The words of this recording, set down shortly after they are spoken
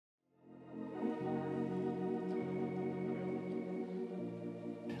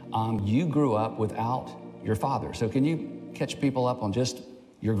You grew up without your father. So can you catch people up on just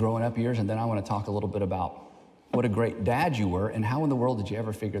your growing up years? And then I want to talk a little bit about what a great dad you were and how in the world did you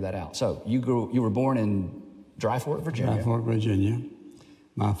ever figure that out? So you were born in Dry Fork, Virginia. Dry Fork, Virginia.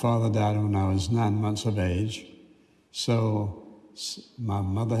 My father died when I was 9 months of age. So my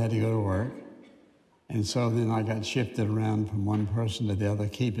mother had to go to work. And so then I got shifted around from one person to the other,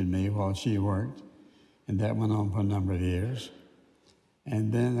 keeping me while she worked. And that went on for a number of years.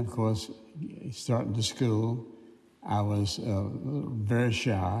 And then, of course, starting to school, I was very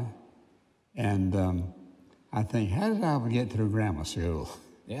shy. And I think, how did I ever get through grammar school?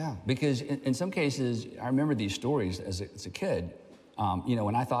 Yeah, because in some cases, I remember these stories as a kid.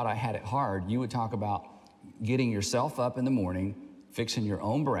 When I thought I had it hard, you would talk about getting yourself up in the morning, fixing your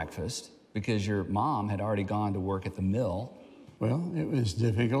own breakfast, because your mom had already gone to work at the mill. Well, it was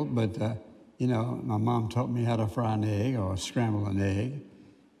difficult, but, my mom taught me how to fry an egg or scramble an egg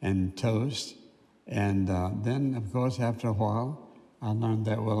and toast. And then, of course, after a while, I learned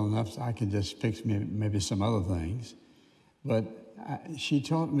that well enough so I could just fix maybe some other things. But she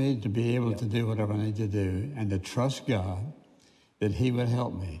taught me to be able to do whatever I need to do and to trust God that He would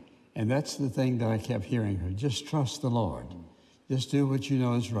help me. And that's the thing that I kept hearing her, just trust the Lord. Just do what you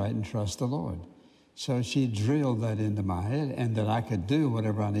know is right and trust the Lord. So she drilled that into my head, and that I could do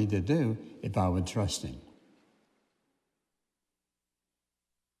whatever I need to do if I would trust Him.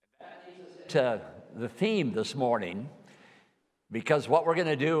 To the theme this morning, because what we're going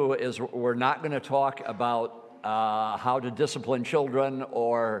to do is we're not going to talk about how to discipline children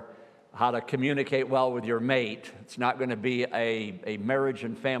or how to communicate well with your mate. It's not going to be a marriage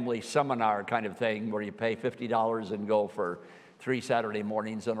and family seminar kind of thing where you pay $50 and go for 3 Saturday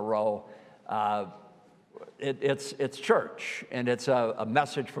mornings in a row. It's church, and it's a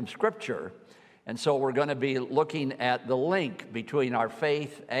message from Scripture. And so we're going to be looking at the link between our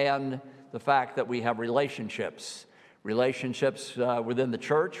faith and the fact that we have relationships within the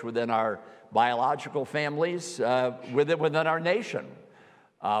church, within our biological families, within our nation.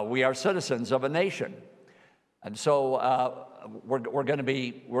 We are citizens of a nation. And so we're going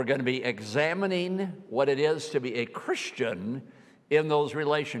to be examining what it is to be a Christian in those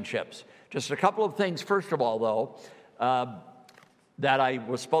relationships. Just a couple of things, first of all, though, that I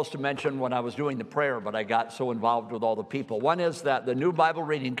was supposed to mention when I was doing the prayer, but I got so involved with all the people. One is that the new Bible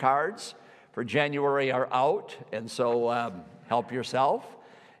reading cards for January are out, and so help yourself.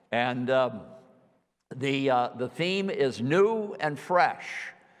 And the theme is new and fresh.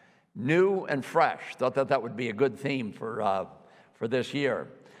 New and fresh. Thought that would be a good theme for this year.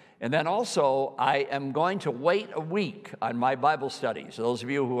 And then also, I am going to wait a week on my Bible studies. So those of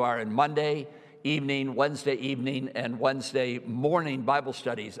you who are in Monday evening, Wednesday evening, and Wednesday morning Bible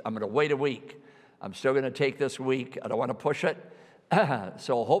studies, I'm going to wait a week. I'm still going to take this week. I don't want to push it.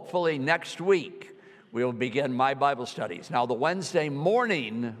 So hopefully next week, we'll begin my Bible studies. Now, the Wednesday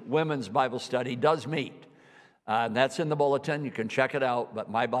morning women's Bible study does meet. And that's in the bulletin. You can check it out. But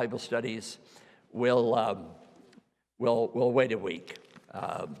my Bible studies will wait a week.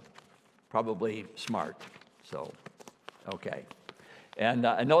 Probably smart. So, okay. And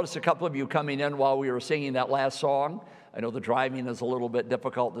I noticed a couple of you coming in while we were singing that last song. I know the driving is a little bit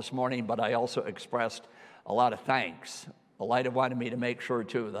difficult this morning, but I also expressed a lot of thanks. Elida wanted me to make sure,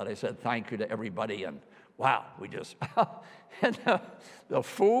 too, that I said thank you to everybody. And wow, we just, and the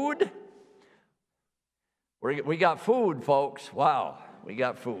food, we got food, folks. Wow, we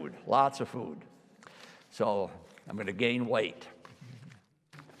got food, lots of food. So I'm going to gain weight.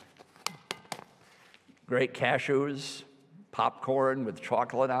 Great cashews, popcorn with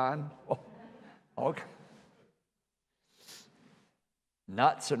chocolate on. Oh, okay.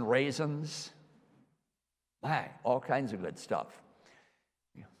 Nuts and raisins. All kinds of good stuff.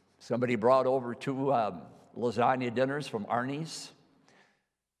 Somebody brought over 2 lasagna dinners from Arnie's.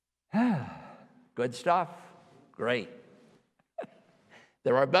 Good stuff. Great.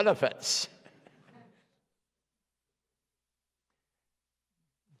 There are benefits.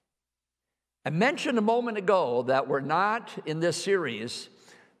 I mentioned a moment ago that we're not in this series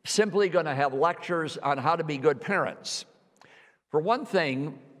simply going to have lectures on how to be good parents. For one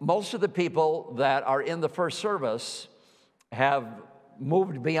thing, most of the people that are in the first service have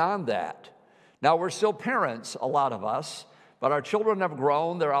moved beyond that. Now, we're still parents, a lot of us, but our children have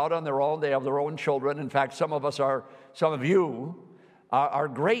grown. They're out on their own. They have their own children. In fact, some of you are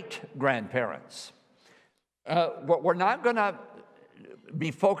great-grandparents. We're not going to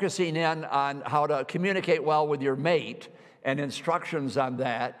be focusing in on how to communicate well with your mate and instructions on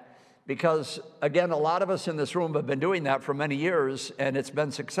that, because, again, a lot of us in this room have been doing that for many years, and it's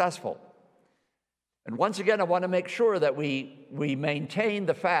been successful. And once again, I want to make sure that we maintain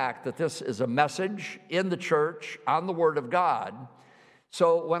the fact that this is a message in the church on the Word of God.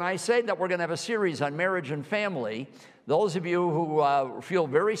 So when I say that we're going to have a series on marriage and family, those of you who feel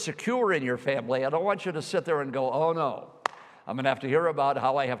very secure in your family, I don't want you to sit there and go, oh no, I'm going to have to hear about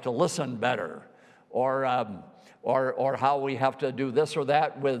how I have to listen better, or how we have to do this or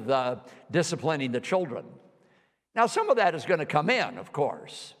that with disciplining the children. Now, some of that is going to come in, of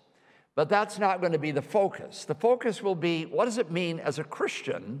course, but that's not going to be the focus. The focus will be, what does it mean as a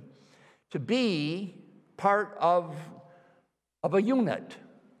Christian to be part of a unit,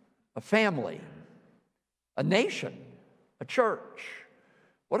 a family, a nation, a church?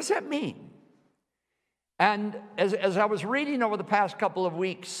 What does that mean? And as I was reading over the past couple of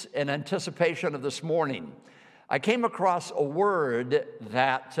weeks in anticipation of this morning, I came across a word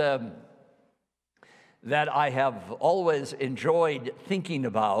that I have always enjoyed thinking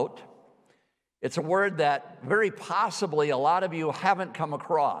about. It's a word that very possibly a lot of you haven't come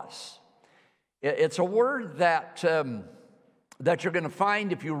across. It's a word that you're going to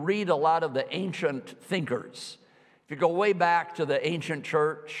find if you read a lot of the ancient thinkers. If you go way back to the ancient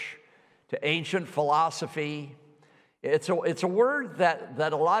church, to ancient philosophy, it's a word that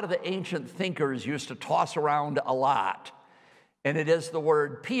a lot of the ancient thinkers used to toss around a lot, and it is the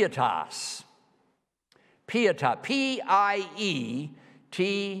word pietas. Pietas, P-I-E-T-A-S,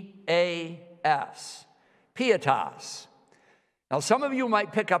 pietas. Now, some of you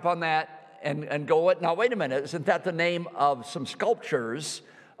might pick up on that and go, now, wait a minute, isn't that the name of some sculptures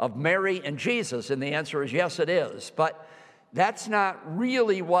of Mary and Jesus? And the answer is yes, it is. But that's not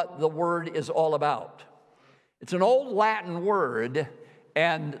really what the word is all about. It's an old Latin word,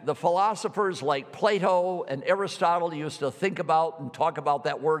 and the philosophers like Plato and Aristotle used to think about and talk about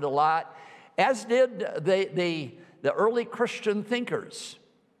that word a lot, as did the early Christian thinkers.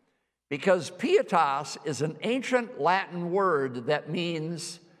 Because pietas is an ancient Latin word that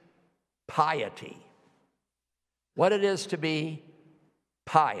means piety. What it is to be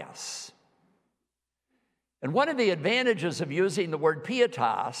pious. And one of the advantages of using the word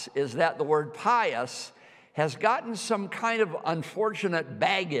pietas is that the word pious has gotten some kind of unfortunate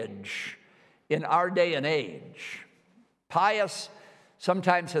baggage in our day and age. Pious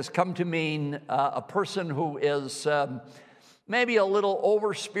sometimes has come to mean a person who is maybe a little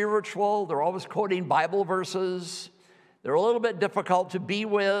over-spiritual. They're always quoting Bible verses. They're a little bit difficult to be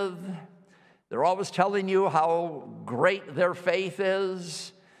with. They're always telling you how great their faith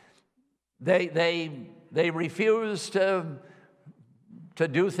is. They refuse to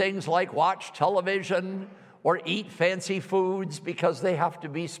do things like watch television or eat fancy foods because they have to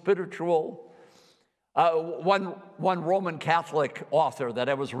be spiritual. One Roman Catholic author that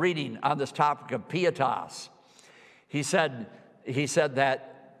I was reading on this topic of pietas, he said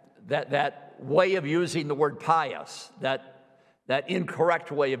that way of using the word pious, that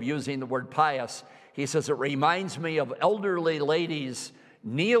incorrect way of using the word pious, he says it reminds me of elderly ladies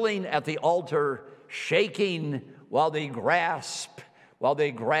kneeling at the altar, shaking while they grasp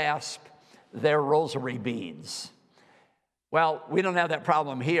their rosary beads. Well, we don't have that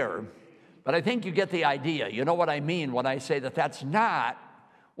problem here, but I think you get the idea. You know what I mean when I say that that's not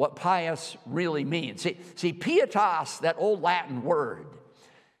what pious really means. See, pietas, that old Latin word,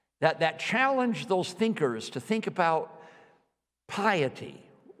 that challenged those thinkers to think about piety.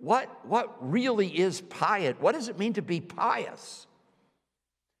 What really is piety? What does it mean to be pious?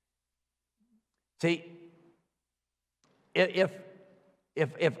 See, if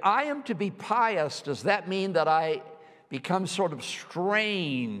I am to be pious, does that mean that I become sort of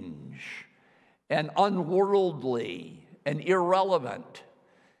strange and unworldly and irrelevant?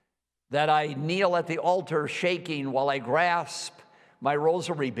 That I kneel at the altar shaking while I grasp my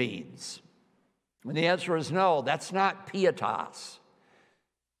rosary beads? And the answer is no, that's not pietas.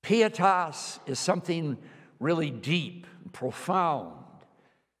 Pietas is something really deep, and profound,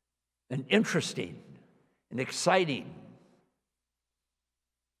 and interesting, and exciting.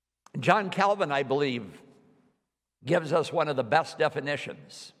 John Calvin, I believe, gives us one of the best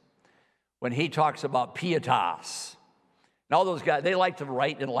definitions when he talks about pietas. And all those guys, they like to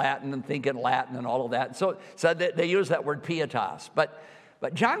write in Latin and think in Latin and all of that. So they use that word pietas.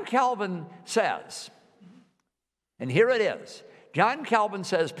 But John Calvin says, and here it is, John Calvin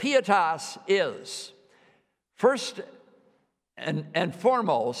says, pietas is, first and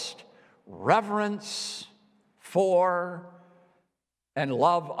foremost, reverence for and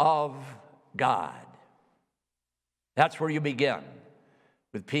love of God. That's where you begin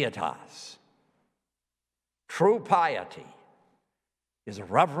with pietas. True piety is a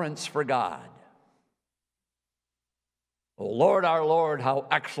reverence for God. O Lord, our Lord, how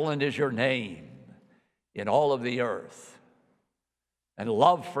excellent is your name in all of the earth. And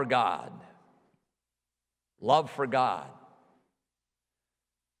love for God. Love for God.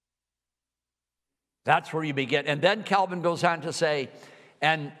 That's where you begin. And then Calvin goes on to say,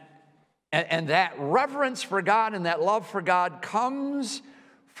 and that reverence for God and that love for God comes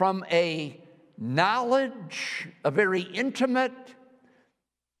from a knowledge, a very intimate,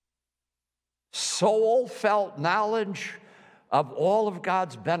 soul-felt knowledge of all of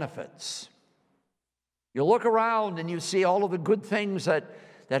God's benefits. You look around and you see all of the good things that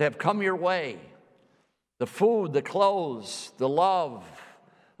have come your way. The food, the clothes, the love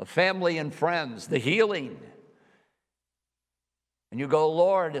of family and friends, the healing. And you go,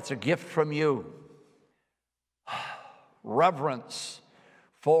 Lord, it's a gift from you. Reverence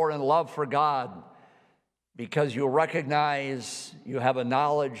for and love for God, because you recognize, you have a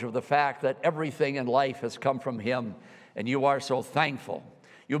knowledge of the fact that everything in life has come from Him, and you are so thankful.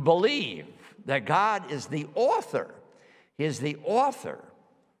 You believe that God is the author. He is the author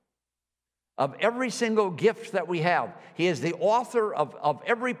of every single gift that we have. He is the author of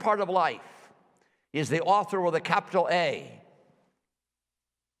every part of life. He is the author with a capital A.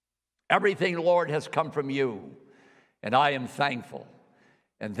 Everything, Lord, has come from you, and I am thankful.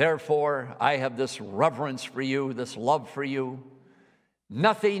 And therefore, I have this reverence for you, this love for you.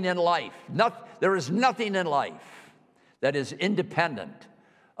 Nothing in life, there is nothing in life that is independent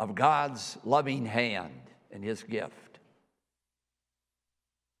of God's loving hand and His gift.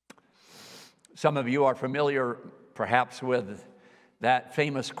 Some of you are familiar, perhaps, with that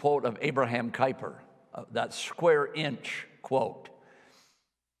famous quote of Abraham Kuyper, that square inch quote,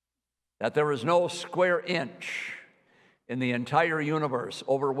 that there is no square inch in the entire universe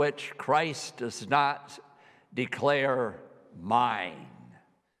over which Christ does not declare mine.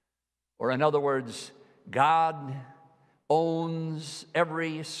 Or in other words, God owns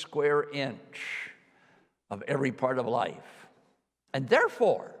every square inch of every part of life. And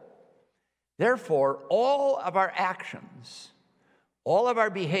therefore, all of our actions, all of our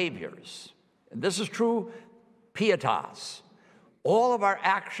behaviors, and this is true pietas, all of our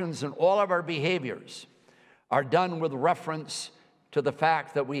actions and all of our behaviors are done with reference to the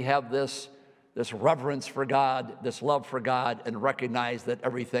fact that we have this reverence for God, this love for God, and recognize that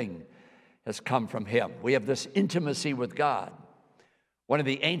everything has come from Him. We have this intimacy with God. One of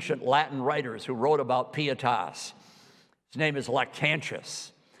the ancient Latin writers who wrote about pietas, his name is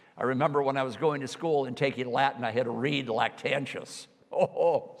Lactantius. I remember when I was going to school and taking Latin, I had to read Lactantius.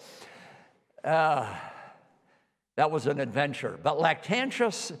 That was an adventure. But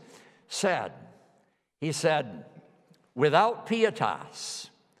Lactantius said, without pietas,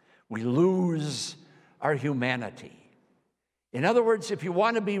 we lose our humanity. In other words, if you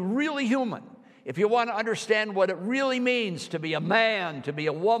want to be really human, if you want to understand what it really means to be a man, to be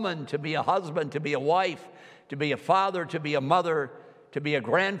a woman, to be a husband, to be a wife, to be a father, to be a mother, to be a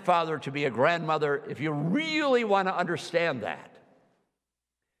grandfather, to be a grandmother, if you really want to understand that,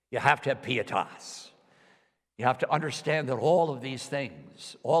 you have to have pietas. You have to understand that all of these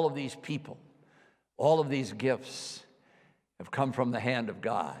things, all of these people, all of these gifts have come from the hand of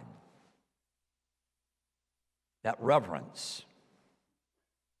God. That reverence.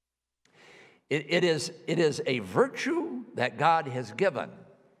 It is a virtue that God has given.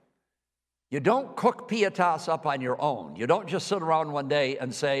 You don't cook pietas up on your own. You don't just sit around one day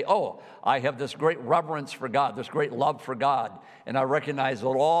and say, oh, I have this great reverence for God, this great love for God, and I recognize that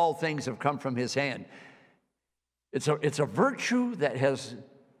all things have come from His hand. It's a virtue that has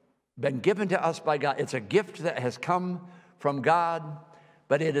been given to us by God. It's a gift that has come from God,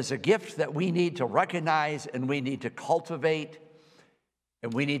 but it is a gift that we need to recognize and we need to cultivate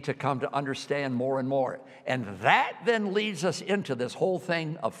and we need to come to understand more and more. And that then leads us into this whole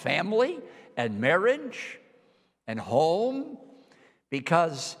thing of family and marriage and home,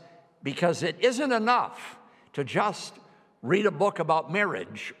 because it isn't enough to just read a book about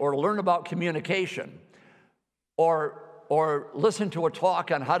marriage or learn about communication or listen to a talk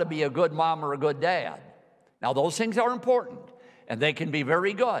on how to be a good mom or a good dad. Now, those things are important, and they can be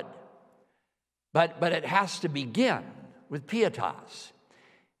very good. But it has to begin with pietas.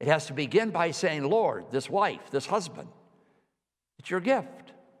 It has to begin by saying, Lord, this wife, this husband, it's your gift.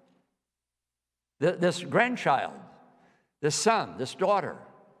 This grandchild, this son, this daughter,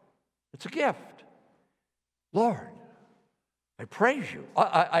 it's a gift. Lord, I praise you.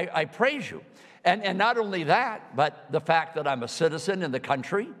 I praise you. And not only that, but the fact that I'm a citizen in the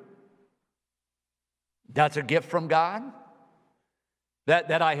country, that's a gift from God.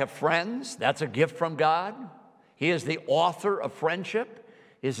 That I have friends, that's a gift from God. He is the author of friendship.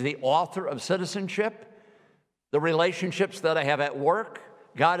 He is the author of citizenship. The relationships that I have at work,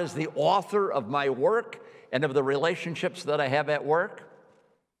 God is the author of my work and of the relationships that I have at work.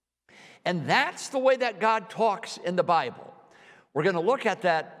 And that's the way that God talks in the Bible. We're going to look at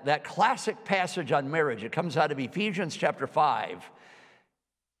that classic passage on marriage. It comes out of Ephesians chapter 5.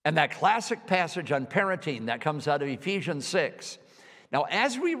 And that classic passage on parenting that comes out of Ephesians 6. Now,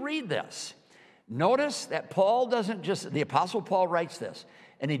 as we read this, notice that the Apostle Paul writes this,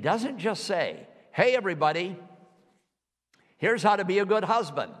 and he doesn't just say, hey, everybody, here's how to be a good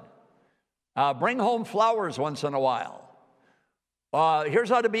husband. Bring home flowers once in a while. Here's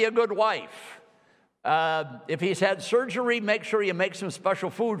how to be a good wife. If he's had surgery, make sure you make some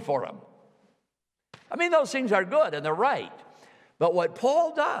special food for him. I mean, those things are good and they're right. But what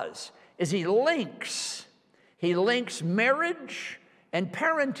Paul does is he links marriage and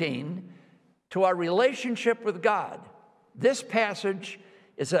parenting to our relationship with God. This passage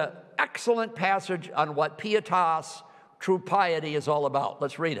is an excellent passage on what pietas, true piety, is all about.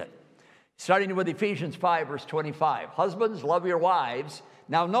 Let's read it. Starting with Ephesians 5, verse 25. Husbands, love your wives.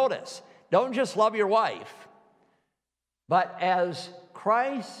 Now notice, don't just love your wife, but as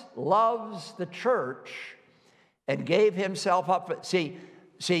Christ loves the church and gave himself up. See,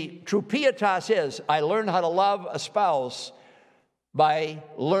 true pietas is, I learn how to love a spouse by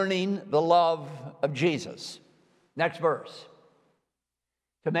learning the love of Jesus. Next verse.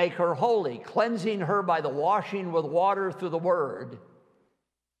 To make her holy, cleansing her by the washing with water through the word,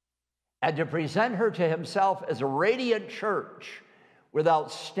 and to present her to himself as a radiant church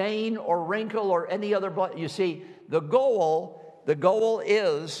without stain or wrinkle or any other blood. You see, the goal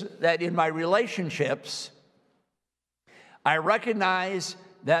is that in my relationships, I recognize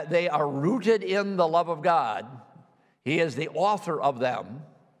that they are rooted in the love of God. He is the author of them.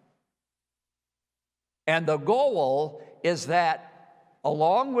 And the goal is that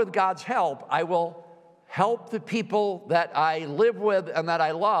along with God's help, I will help the people that I live with and that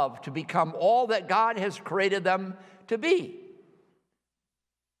I love to become all that God has created them to be.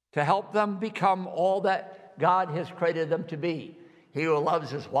 To help them become all that God has created them to be. He who loves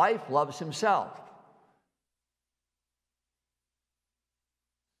his wife loves himself.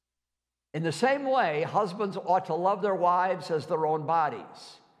 In the same way, husbands ought to love their wives as their own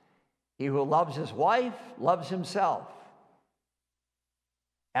bodies. He who loves his wife loves himself.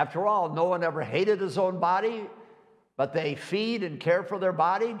 After all, no one ever hated his own body, but they feed and care for their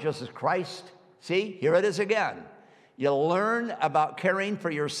body, just as Christ. See, here it is again. You learn about caring for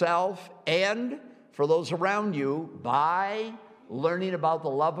yourself and for those around you by learning about the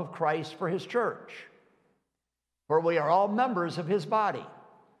love of Christ for his church. For we are all members of his body.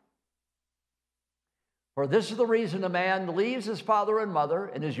 For this is the reason a man leaves his father and mother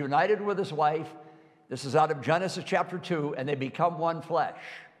and is united with his wife. This is out of Genesis chapter 2, and they become one flesh.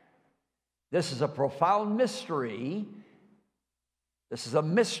 This is a profound mystery. This is a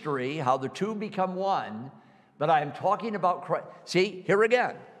mystery, how the two become one. But I am talking about Christ. See, here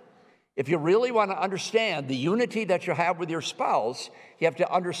again. If you really want to understand the unity that you have with your spouse, you have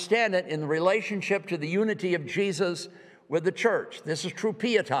to understand it in relationship to the unity of Jesus with the church. This is true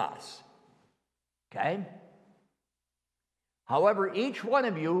pietas. Okay? However, each one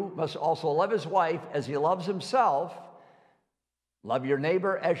of you must also love his wife as he loves himself. Love your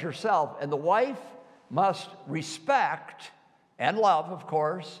neighbor as yourself. And the wife must respect and love, of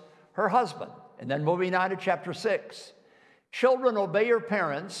course, her husband. And then moving on to chapter 6. Children, obey your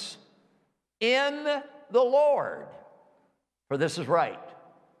parents in the Lord, for this is right.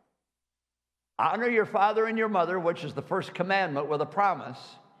 Honor your father and your mother, which is the first commandment with a promise,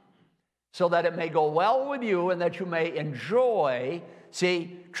 so that it may go well with you and that you may enjoy.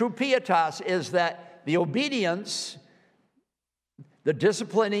 See, true pietas is that the obedience, the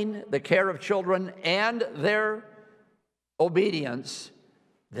disciplining, the care of children, and their obedience,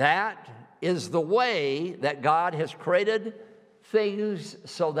 that is the way that God has created things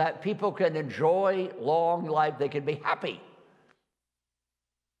so that people can enjoy long life. They can be happy.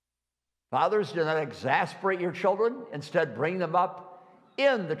 Fathers, do not exasperate your children. Instead, bring them up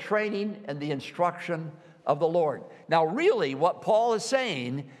in the training and the instruction of the Lord. Now, really, what Paul is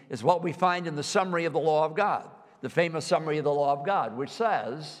saying is what we find in the summary of the law of God, the famous summary of the law of God, which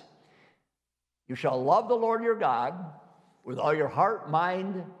says, you shall love the Lord your God with all your heart,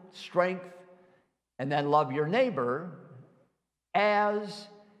 mind, strength, and then love your neighbor as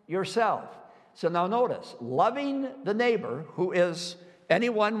yourself. So now notice, loving the neighbor, who is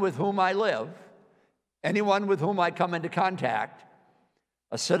anyone with whom I live, anyone with whom I come into contact,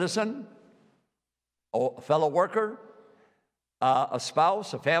 a citizen, a fellow worker, a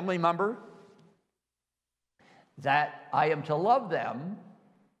spouse, a family member, that I am to love them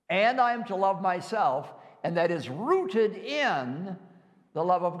and I am to love myself, and that is rooted in the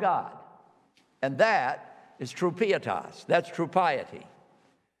love of God. And that is true pietas. That's true piety.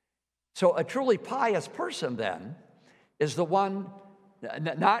 So a truly pious person then is the one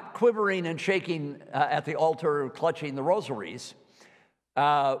not quivering and shaking at the altar, clutching the rosaries,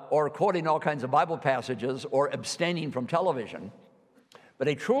 or quoting all kinds of Bible passages, or abstaining from television. But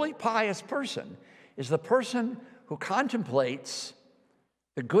a truly pious person is the person who contemplates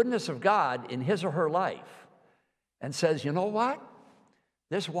the goodness of God in his or her life and says, you know what?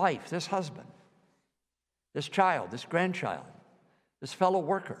 This wife, this husband, this child, this grandchild, this fellow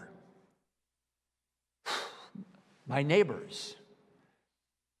worker, my neighbors,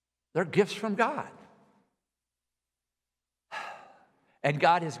 they're gifts from God. And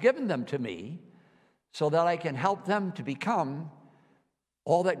God has given them to me so that I can help them to become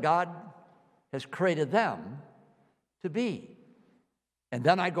all that God has created them to be. And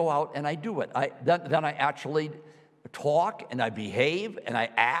then I go out and I do it. Then I actually talk and I behave and I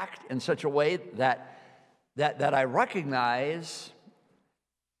act in such a way that I recognize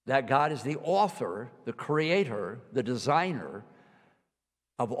that God is the author, the creator, the designer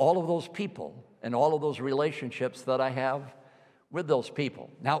of all of those people and all of those relationships that I have with those people.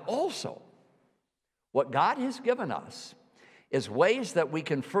 Now also, what God has given us is ways that we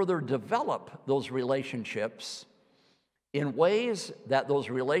can further develop those relationships in ways that those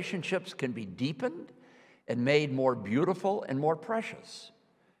relationships can be deepened and made more beautiful and more precious.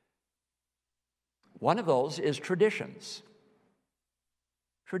 One of those is traditions.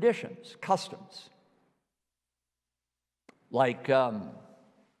 Traditions, customs. Like the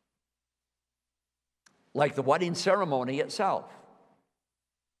wedding ceremony itself.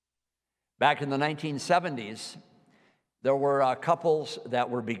 Back in the 1970s, there were couples that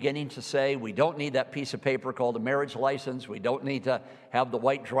were beginning to say, we don't need that piece of paper called a marriage license. We don't need to have the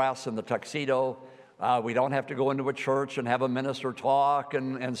white dress and the tuxedo. We don't have to go into a church and have a minister talk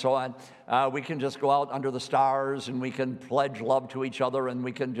and so on. We can just go out under the stars and we can pledge love to each other and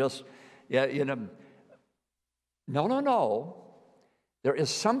we can just, No. There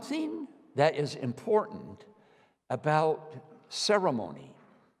is something that is important about ceremony.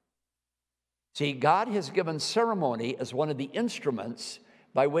 See, God has given ceremony as one of the instruments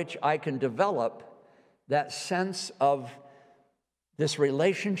by which I can develop that sense of this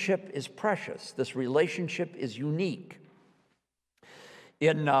relationship is precious. This relationship is unique.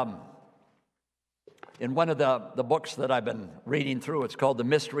 In one of the books that I've been reading through, it's called The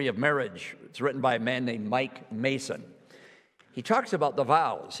Mystery of Marriage. It's written by a man named Mike Mason. He talks about the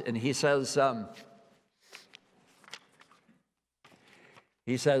vows, and he says,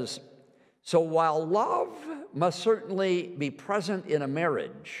 so while love must certainly be present in a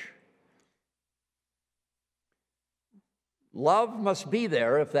marriage, love must be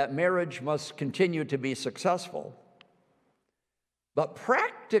there if that marriage must continue to be successful. But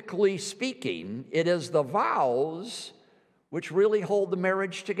practically speaking, it is the vows which really hold the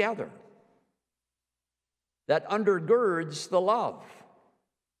marriage together, that undergirds the love.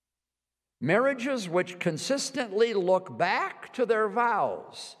 Marriages which consistently look back to their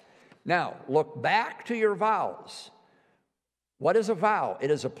vows. Now, look back to your vows. What is a vow?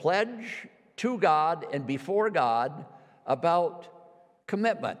 It is a pledge to God and before God about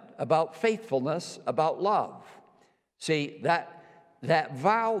commitment, about faithfulness, about love. See, that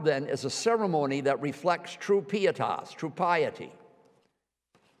vow then is a ceremony that reflects true pietas, true piety.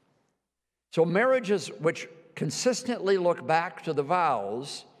 So marriages which consistently look back to the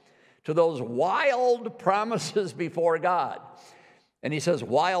vows, to those wild promises before God. And he says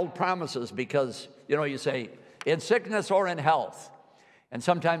wild promises because, you say, in sickness or in health. And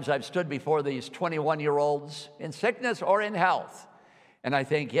sometimes I've stood before these 21-year-olds, in sickness or in health. And I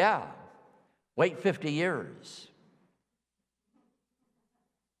think, yeah, wait 50 years.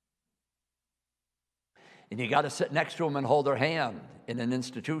 And you got to sit next to them and hold their hand in an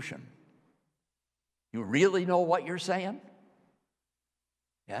institution. You really know what you're saying?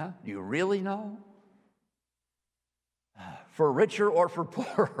 Yeah? Do you really know? For richer or for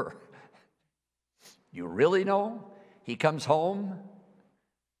poorer? You really know? He comes home.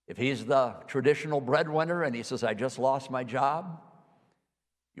 If he's the traditional breadwinner and he says, I just lost my job.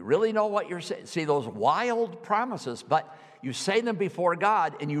 You really know what you're saying? See, those wild promises, but you say them before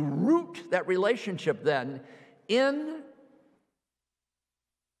God and you root that relationship then in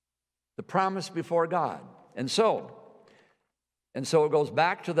the promise before God. And so it goes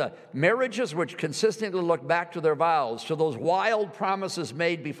back to the marriages which consistently look back to their vows, to those wild promises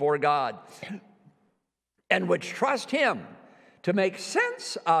made before God, and which trust Him to make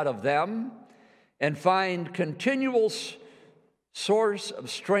sense out of them and find continual source of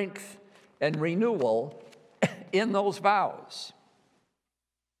strength and renewal in those vows.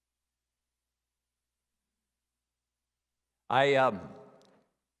 I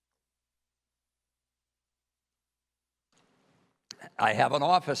have an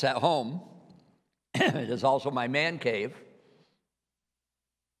office at home. It is also my man cave.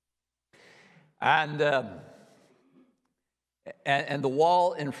 And the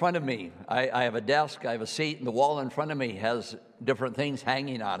wall in front of me, I have a desk, I have a seat, and the wall in front of me has different things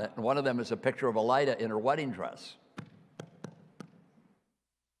hanging on it. And one of them is a picture of Elida in her wedding dress.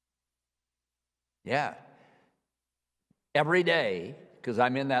 Yeah. Every day, because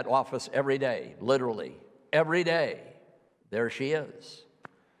I'm in that office every day, literally, every day, there she is.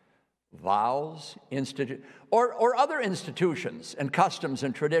 Vows, or other institutions and customs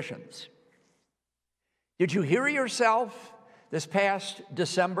and traditions. Did you hear yourself this past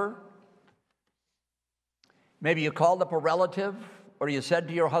December? Maybe you called up a relative, or you said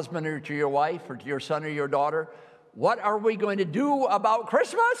to your husband or to your wife or to your son or your daughter, "What are we going to do about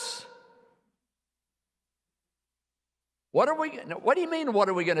Christmas?" What do you mean, what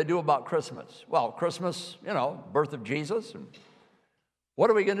are we going to do about Christmas? Well, Christmas, birth of Jesus. And what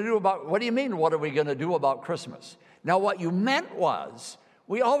are we going to do about, what do you mean, what are we going to do about Christmas? Now, what you meant was,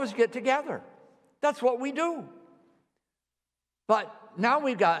 we always get together. That's what we do. But now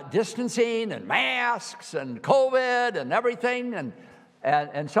we've got distancing and masks and COVID and everything,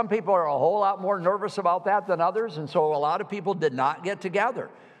 and some people are a whole lot more nervous about that than others, and so a lot of people did not get together.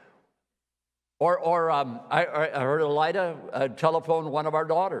 I heard Elida telephone one of our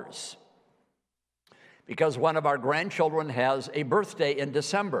daughters because one of our grandchildren has a birthday in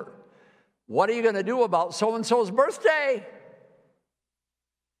December. What are you going to do about so-and-so's birthday?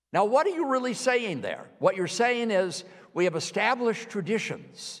 Now, what are you really saying there? What you're saying is we have established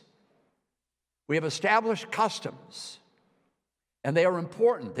traditions. We have established customs. And they are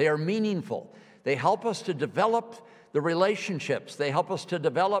important. They are meaningful. They help us to develop the relationships. They help us to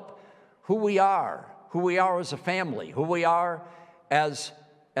develop who we are as a family, who we are as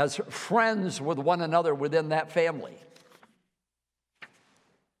friends with one another within that family.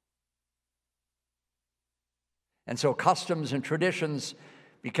 And so customs and traditions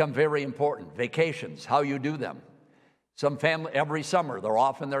become very important. Vacations, how you do them. Some family, every summer, they're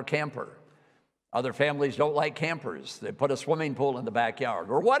off in their camper. Other families don't like campers. They put a swimming pool in the backyard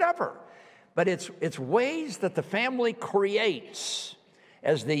or whatever. But it's ways that the family creates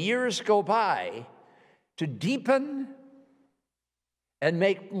as the years go by to deepen and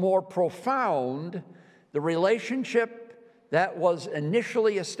make more profound the relationship that was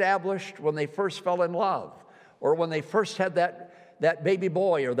initially established when they first fell in love, or when they first had that baby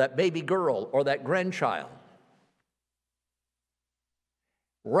boy or that baby girl or that grandchild.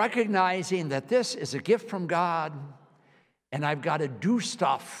 Recognizing that this is a gift from God, and I've got to do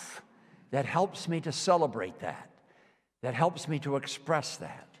stuff that helps me to celebrate that helps me to express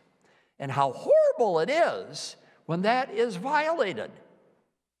that. And how horrible it is when that is violated.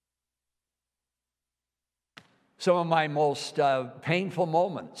 Some of my most painful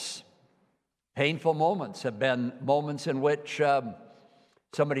moments have been moments in which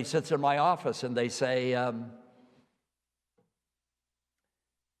somebody sits in my office and they say,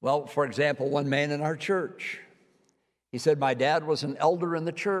 well, for example, one man in our church, he said, my dad was an elder in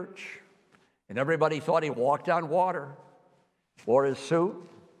the church, and everybody thought he walked on water. Wore his suit.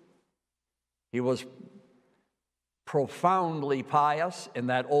 He was profoundly pious in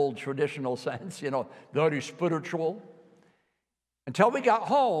that old traditional sense, very spiritual. Until we got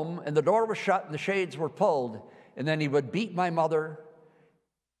home and the door was shut and the shades were pulled, and then he would beat my mother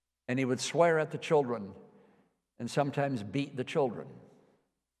and he would swear at the children and sometimes beat the children.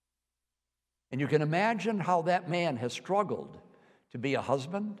 And you can imagine how that man has struggled to be a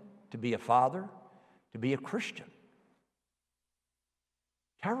husband, to be a father, to be a Christian.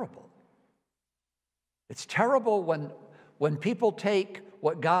 Terrible. It's terrible when people take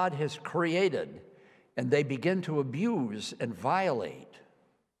what God has created and they begin to abuse and violate.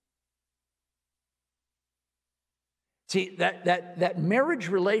 See, that marriage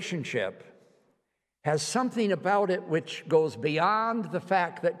relationship has something about it which goes beyond the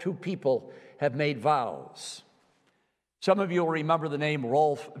fact that two people have made vows. Some of you will remember the name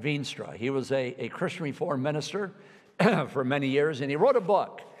Rolf Veenstra. He was a Christian Reformed minister for many years, and he wrote a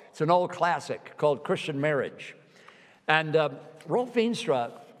book. It's an old classic called Christian Marriage. And Rolf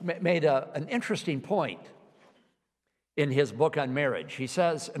Veenstra made an interesting point in his book on marriage. He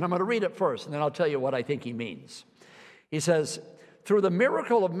says, and I'm going to read it first, and then I'll tell you what I think he means. He says, through the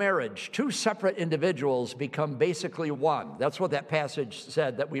miracle of marriage, two separate individuals become basically one. That's what that passage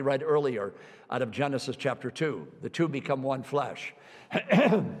said that we read earlier out of Genesis chapter 2. The two become one flesh.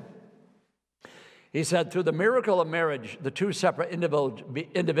 He said, through the miracle of marriage, the two separate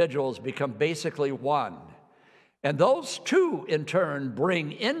individuals become basically one. And those two, in turn,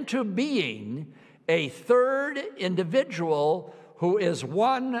 bring into being a third individual who is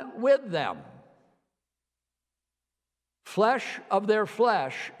one with them. Flesh of their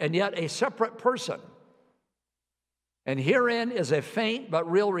flesh, and yet a separate person. And herein is a faint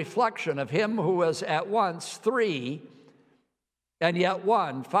but real reflection of him who is at once three and yet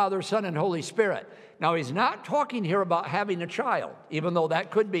one, Father, Son, and Holy Spirit. Now, he's not talking here about having a child, even though that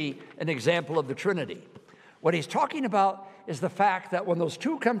could be an example of the Trinity. What he's talking about is the fact that when those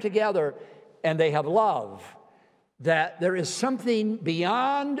two come together and they have love, that there is something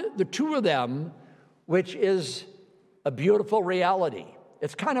beyond the two of them which is a beautiful reality.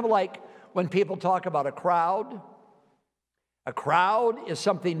 It's kind of like when people talk about a crowd. A crowd is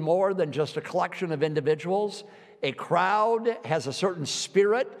something more than just a collection of individuals. A crowd has a certain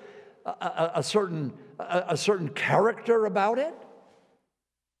spirit, a certain character about it.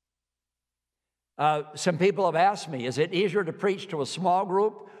 Some people have asked me, is it easier to preach to a small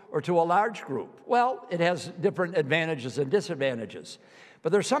group or to a large group? Well, it has different advantages and disadvantages.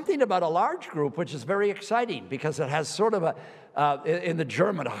 But there's something about a large group which is very exciting because it has sort of in the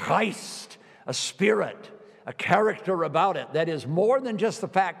German, a Geist, a spirit, a character about it that is more than just the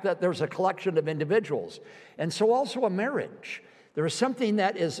fact that there's a collection of individuals. And so also a marriage. There is something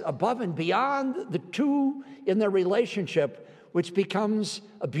that is above and beyond the two in their relationship, which becomes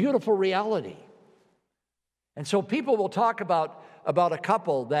a beautiful reality. And so people will talk about a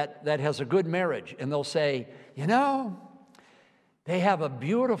couple that has a good marriage, and they'll say, you know, they have a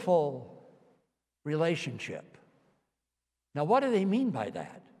beautiful relationship. Now, what do they mean by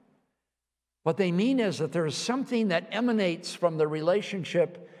that? What they mean is that there is something that emanates from the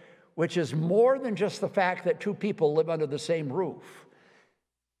relationship which is more than just the fact that two people live under the same roof.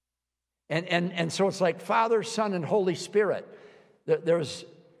 And so it's like Father, Son, and Holy Spirit. There's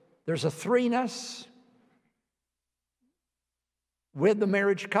a threeness with the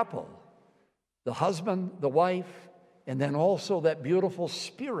marriage couple, the husband, the wife, and then also that beautiful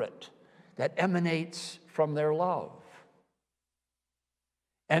spirit that emanates from their love.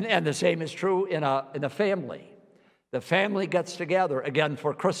 And the same is true in a family. The family gets together again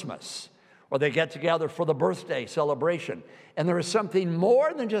for Christmas, or they get together for the birthday celebration. And there is something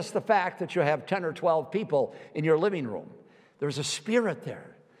more than just the fact that you have 10 or 12 people in your living room. There's a spirit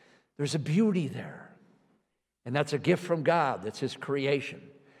there. There's a beauty there. And that's a gift from God. That's his creation.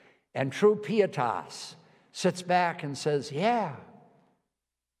 And true pietas sits back and says, yeah,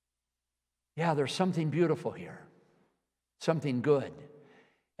 there's something beautiful here, something good.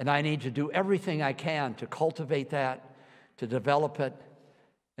 And I need to do everything I can to cultivate that, to develop it,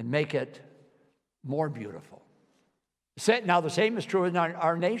 and make it more beautiful. Now, the same is true in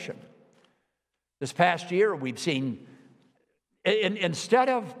our nation. This past year, we've seen, instead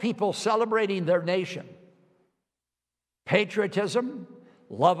of people celebrating their nation, patriotism,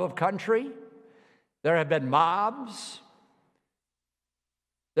 love of country, there have been mobs,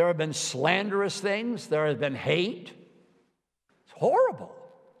 there have been slanderous things, there has been hate. It's horrible.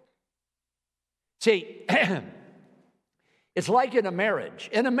 See, it's like in a marriage.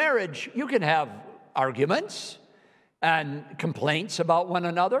 In a marriage, you can have arguments and complaints about one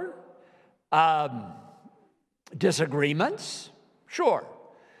another, disagreements, sure.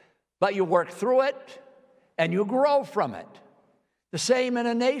 But you work through it and you grow from it. The same in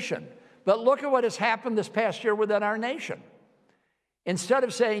a nation. But look at what has happened this past year within our nation. Instead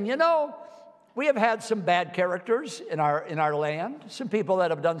of saying, you know, we have had some bad characters in our land, some people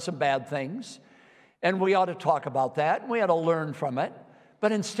that have done some bad things, and we ought to talk about that, and we ought to learn from it.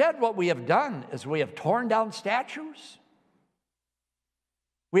 But instead, what we have done is we have torn down statues.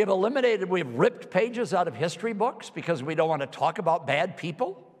 We have ripped pages out of history books because we don't want to talk about bad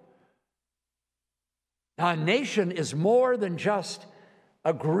people. Now, a nation is more than just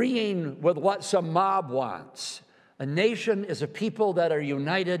agreeing with what some mob wants. A nation is a people that are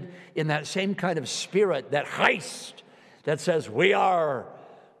united in that same kind of spirit, that Geist, that says we are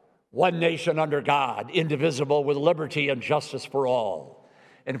one nation under God, indivisible, with liberty and justice for all.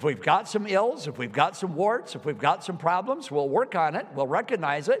 And if we've got some ills, if we've got some warts, if we've got some problems, we'll work on it, we'll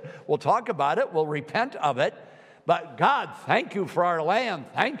recognize it, we'll talk about it, we'll repent of it. But God, thank you for our land.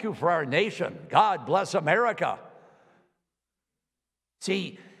 Thank you for our nation. God bless America.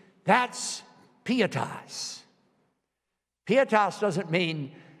 See, that's pietas. Pietas doesn't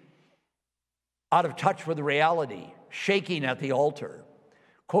mean out of touch with reality, shaking at the altar,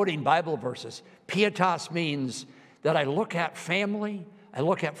 quoting Bible verses. Pietas means that I look at family, I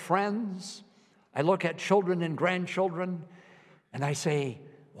look at friends, I look at children and grandchildren, and I say,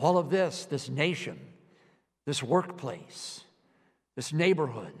 all of this nation, this workplace, this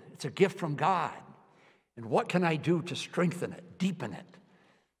neighborhood, it's a gift from God. And what can I do to strengthen it, deepen it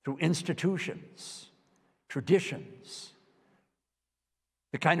through institutions, traditions,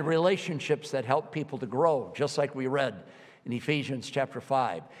 the kind of relationships that help people to grow, just like we read in Ephesians chapter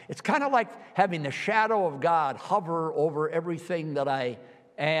 5. It's kind of like having the shadow of God hover over everything that I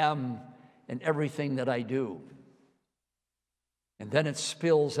am and everything that I do. And then it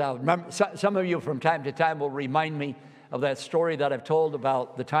spills out. Remember, some of you from time to time will remind me of that story that I've told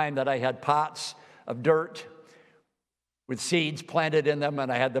about the time that I had pots of dirt with seeds planted in them,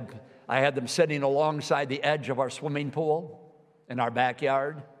 and I had them sitting alongside the edge of our swimming pool in our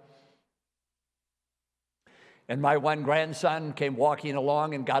backyard. And my one grandson came walking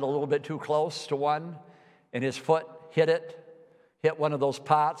along and got a little bit too close to one, and his foot hit one of those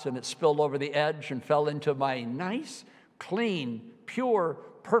pots, and it spilled over the edge and fell into my nice, clean, pure,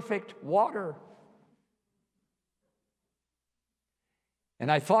 perfect water.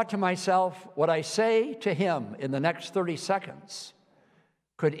 And I thought to myself, what I say to him in the next 30 seconds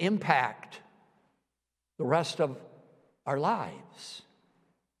could impact the rest of our lives.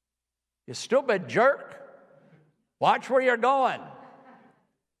 You stupid jerk. Watch where you're going.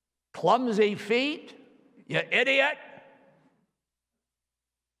 Clumsy feet. You idiot.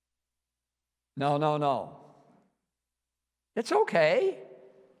 No. It's okay.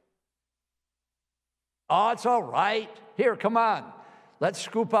 Oh, it's all right. Here, come on. Let's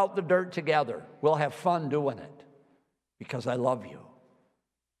scoop out the dirt together. We'll have fun doing it because I love you.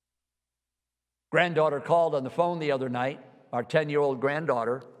 Granddaughter called on the phone the other night, our 10-year-old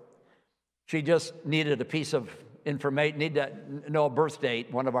granddaughter. She just needed a piece of information, needed to know a birth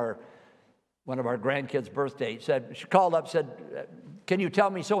date, one of our grandkids' birth date. She called up, said, can you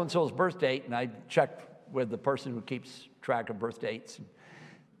tell me so-and-so's birth date? And I checked with the person who keeps track of birth dates.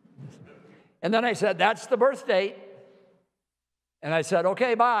 And then I said, that's the birth date. And I said,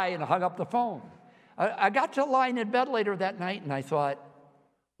 okay, bye, and I hung up the phone. I got to lying in bed later that night, and I thought,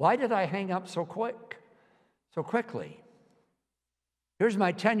 why did I hang up so quickly? Here's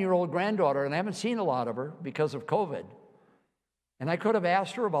my 10-year-old granddaughter, and I haven't seen a lot of her because of COVID. And I could have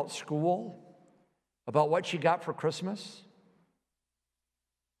asked her about school, about what she got for Christmas.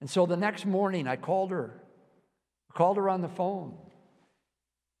 And so the next morning, I called her on the phone.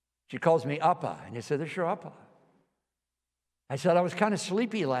 She calls me Appa, and I said, this is your Appa. I said, I was kind of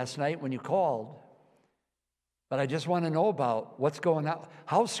sleepy last night when you called, but I just want to know about what's going on.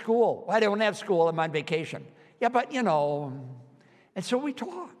 How's school? Well, I don't have school. I'm on vacation. Yeah, but, you know. And so we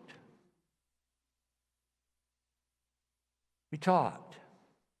talked.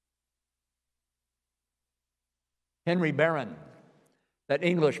 Henry Barron, that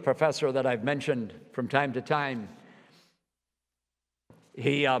English professor that I've mentioned from time to time,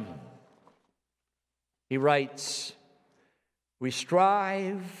 he writes, we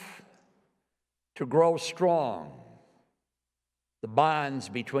strive to grow strong, the bonds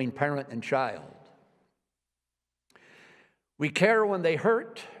between parent and child. We care when they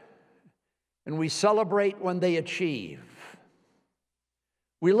hurt, and we celebrate when they achieve.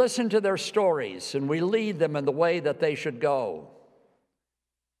 We listen to their stories, and we lead them in the way that they should go.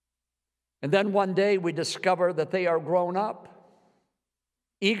 And then one day we discover that they are grown up,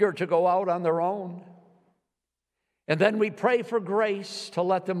 eager to go out on their own. And then we pray for grace to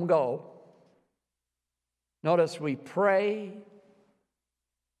let them go. Notice we pray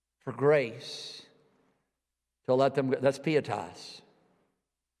for grace to let them go. That's pietas.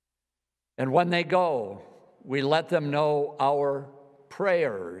 And when they go, we let them know our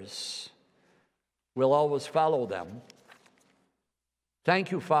prayers will always follow them.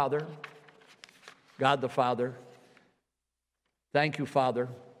 Thank you, Father, God the Father. Thank you, Father,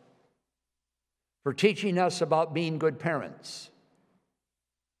 for teaching us about being good parents.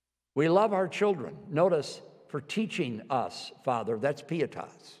 We love our children. Notice, for teaching us, Father, that's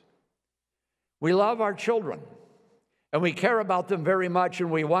pietas. We love our children, and we care about them very much, and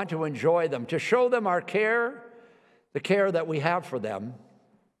we want to enjoy them. To show them our care, the care that we have for them,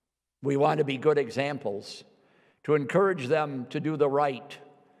 we want to be good examples, to encourage them to do the right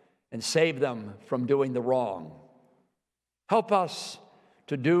and save them from doing the wrong. Help us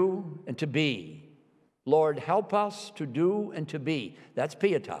to do and to be. Lord, help us to do and to be. That's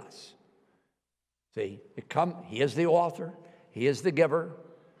pietas. See, He is the author. He is the giver.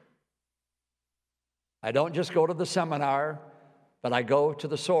 I don't just go to the seminar, but I go to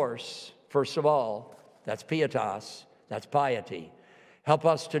the source. First of all, that's pietas. That's piety. Help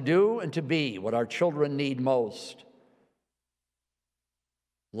us to do and to be what our children need most.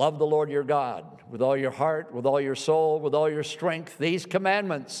 Love the Lord your God with all your heart, with all your soul, with all your strength. These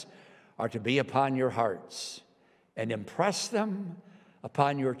commandments are to be upon your hearts, and impress them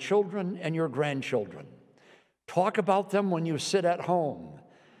upon your children and your grandchildren. Talk about them when you sit at home.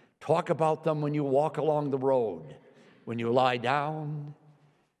 Talk about them when you walk along the road, when you lie down,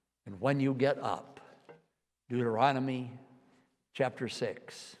 and when you get up. Deuteronomy chapter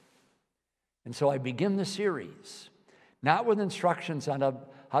 6. And so I begin the series, not with instructions on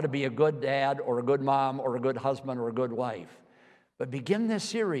how to be a good dad or a good mom or a good husband or a good wife, but begin this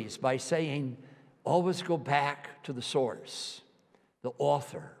series by saying, always go back to the source, the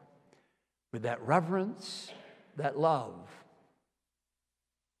author, with that reverence, that love.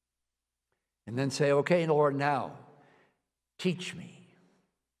 And then say, okay, Lord, now, teach me,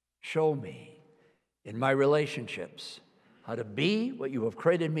 show me in my relationships how to be what you have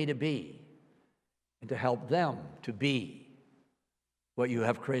created me to be, and to help them to be what you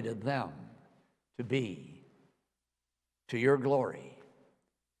have created them to be, to your glory,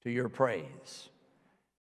 to your praise.